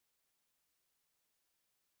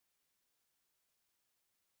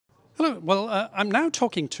Hello. Well, I'm now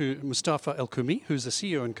talking to Mostafa Elkoumy, who's the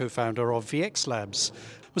CEO and co-founder of VxLabs.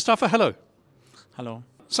 Mostafa, hello. Hello.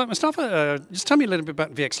 So, Mostafa, just tell me a little bit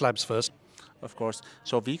about VxLabs first. Of course.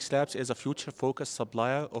 So VxLabs is a future-focused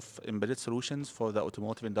supplier of embedded solutions for the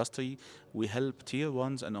automotive industry. We help tier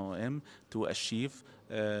ones and OEM to achieve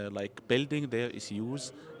like building their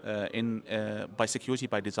ECUs by security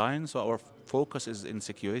by design. So our focus is in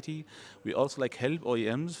security. We also like help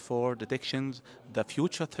OEMs for detections the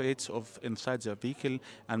future threats of inside their vehicle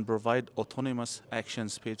and provide autonomous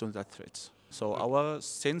actions based on that threats. So our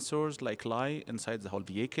sensors like lie inside the whole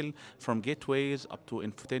vehicle, from gateways up to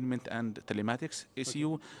infotainment and telematics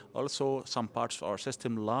ECU. Also, some parts of our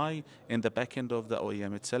system lie in the back end of the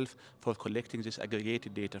OEM itself for collecting this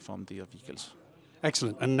aggregated data from their vehicles.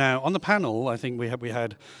 Excellent. And now on the panel, I think we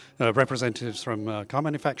had representatives from car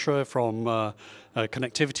manufacturer, from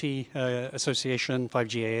Connectivity Association,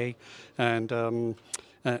 5GAA, and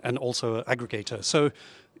also aggregator. So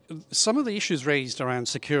some of the issues raised around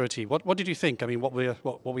security, what did you think? I mean, what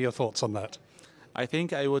were your thoughts on that? I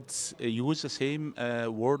think I would use the same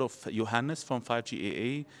word of Johannes from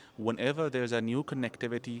 5GAA. Whenever there's a new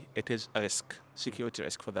connectivity, it is a risk, security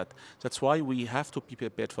risk for that. That's why we have to be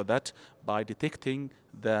prepared for that by detecting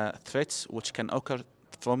the threats which can occur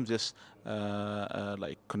from this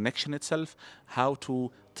like connection itself, how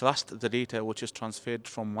to trust the data which is transferred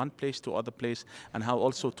from one place to other place, and how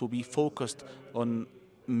also to be focused on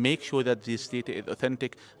make sure that this data is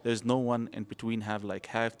authentic. There's no one in between have like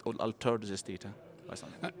hacked or altered this data.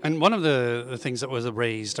 And one of the things that was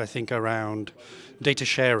raised, I think, around data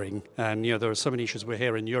sharing, and there are so many issues we're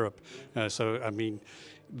here in Europe. So I mean,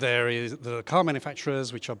 there is the car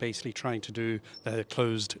manufacturers which are basically trying to do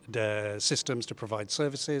closed systems to provide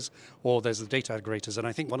services, or there's the data aggregators. And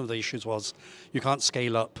I think one of the issues was you can't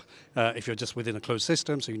scale up if you're just within a closed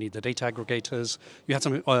system, so you need the data aggregators. You had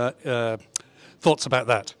some thoughts about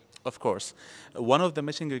that? Of course. One of the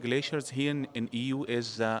missing regulations here in EU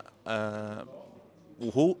is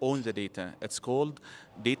who owns the data. It's called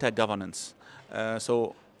data governance.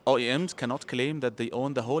 So OEMs cannot claim that they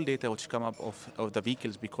own the whole data which come up of the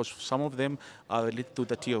vehicles, because some of them are related to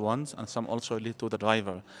the tier ones and some also related to the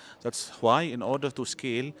driver. That's why in order to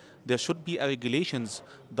scale, there should be regulations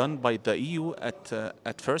done by the EU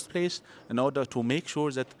at first place in order to make sure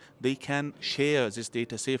that they can share this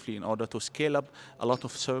data safely in order to scale up a lot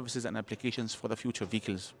of services and applications for the future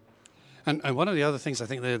vehicles. And one of the other things I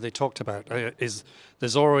think they talked about is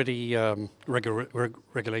there's already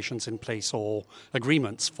regulations in place or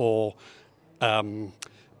agreements for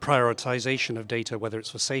prioritization of data, whether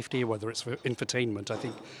it's for safety, whether it's for infotainment. I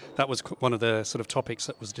think that was one of the sort of topics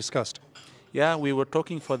that was discussed. Yeah, we were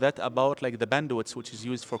talking for that about like the bandwidths which is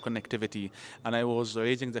used for connectivity, and I was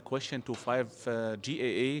raising the question to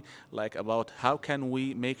 5GAA like about how can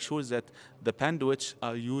we make sure that the bandwidths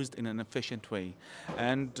are used in an efficient way.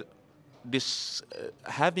 And this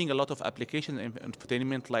having a lot of applications in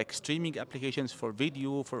infotainment, like streaming applications for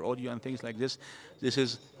video, for audio and things like this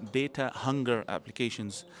is data hunger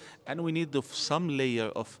applications, and we need some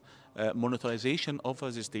layer of monetization of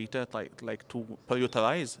this data, like to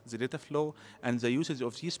prioritize the data flow and the usage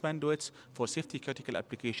of these bandwidths for safety critical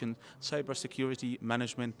applications, cybersecurity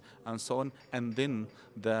management, and so on. And then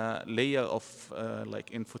the layer of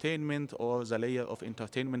like infotainment or the layer of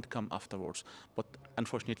entertainment come afterwards. But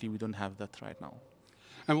unfortunately, we don't have that right now.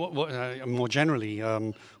 And more generally,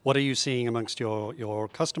 what are you seeing amongst your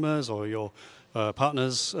customers or your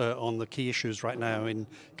partners on the key issues right now in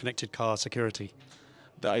connected car security?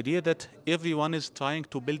 The idea that everyone is trying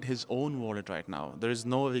to build his own wallet right now. There is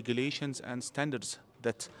no regulations and standards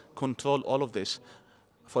that control all of this.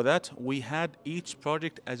 For that, we had each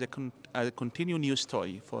project as a continued news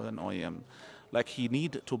story for an OEM. Like he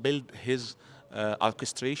need to build his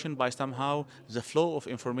orchestration by somehow the flow of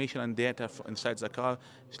information and data inside the car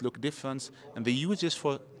look different, and they use this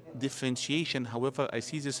for differentiation. However, I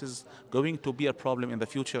see this is going to be a problem in the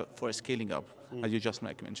future for scaling up, as you just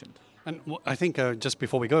mentioned. And I think just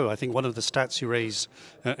before we go, I think one of the stats you raised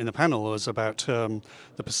in the panel was about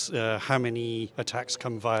how many attacks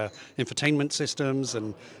come via infotainment systems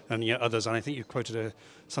and yet others. And I think you quoted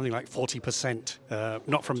something like 40%,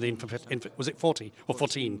 not from the was it 40 or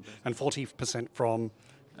 14, and 40% from.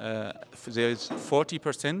 There's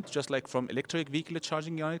 40% just like from electric vehicle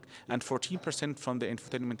charging unit, and 14% from the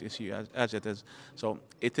infotainment issue as it is. So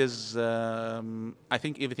it is, I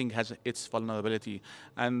think everything has its vulnerability,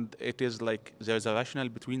 and it is like there's a rationale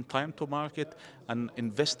between time to market and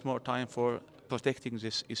invest more time for protecting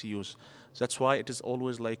these issues. That's why it is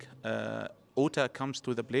always like OTA comes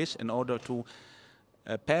to the place in order to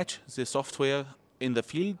patch the software in the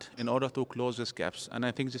field in order to close these gaps. And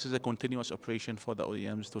I think this is a continuous operation for the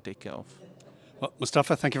OEMs to take care of. Well,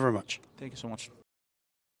 Mostafa, thank you very much. Thank you so much.